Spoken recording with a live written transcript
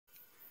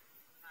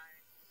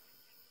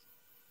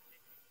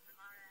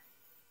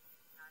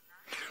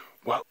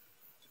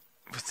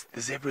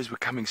the zebras were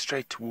coming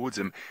straight towards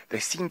him. They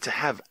seemed to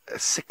have a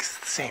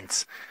sixth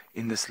sense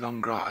in this long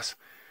grass,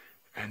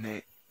 and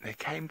they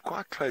came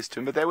quite close to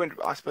him, but they went,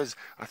 I suppose,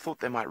 I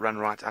thought they might run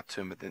right up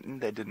to him, but then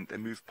they didn't. They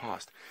moved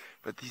past.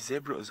 But these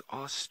zebras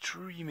are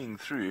streaming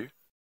through.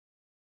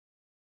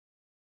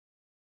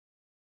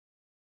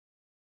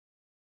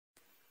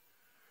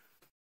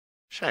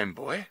 Shame,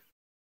 boy.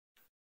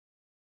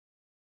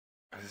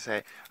 As I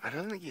say, I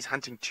don't think he's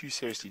hunting too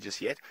seriously just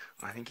yet.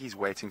 I think he's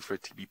waiting for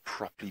it to be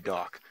properly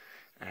dark.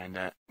 And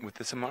with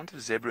this amount of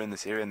zebra in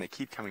this area, and they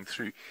keep coming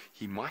through,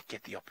 he might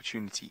get the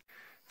opportunity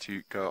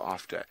to go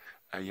after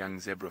a young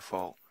zebra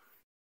foal.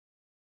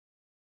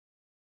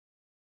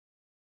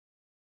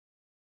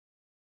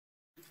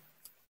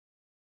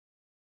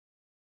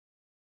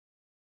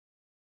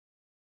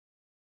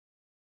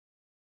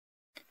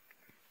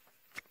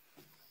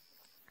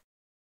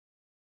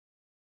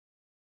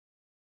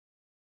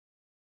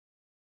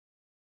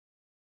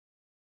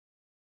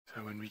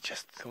 So when we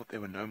just thought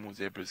there were no more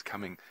zebras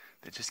coming,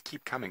 they just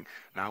keep coming.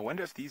 Now I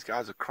wonder if these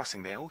guys are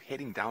crossing. They're all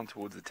heading down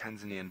towards the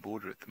Tanzanian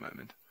border at the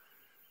moment.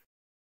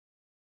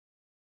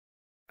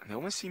 And they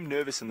almost seem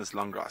nervous in this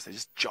long grass. They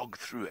just jog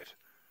through it.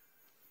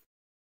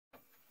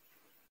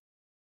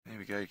 There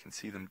we go. You can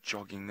see them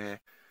jogging there.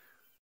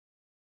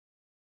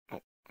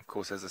 Well, of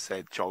course, as I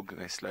say, jog,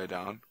 they slow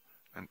down.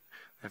 And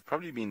they've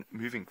probably been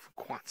moving for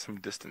quite some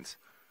distance.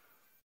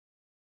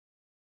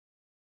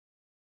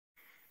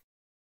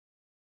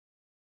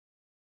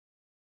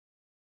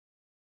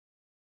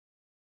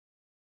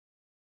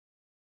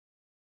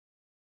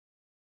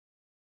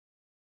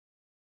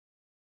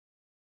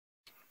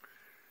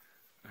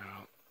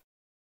 Now,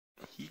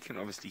 he can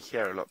obviously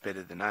hear a lot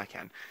better than I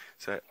can.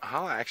 So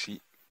how I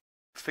actually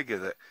figure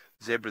that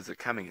zebras are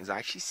coming is I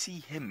actually see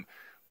him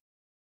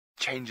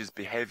change his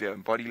behavior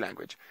and body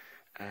language.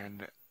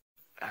 And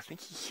I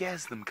think he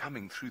hears them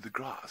coming through the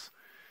grass.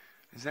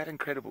 Is that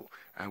incredible?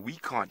 We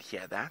can't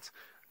hear that,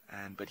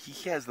 but he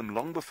hears them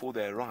long before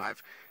they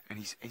arrive. And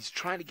he's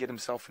trying to get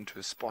himself into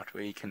a spot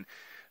where he can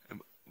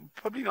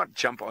probably not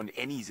jump on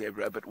any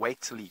zebra, but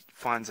wait till he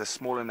finds a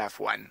small enough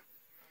one.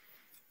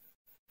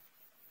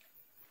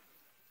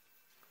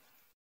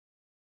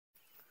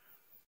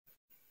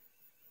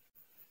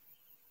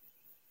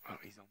 Oh,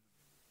 he's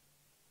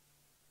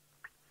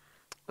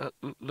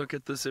on. Look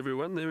at this,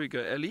 everyone. There we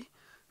go, Ali.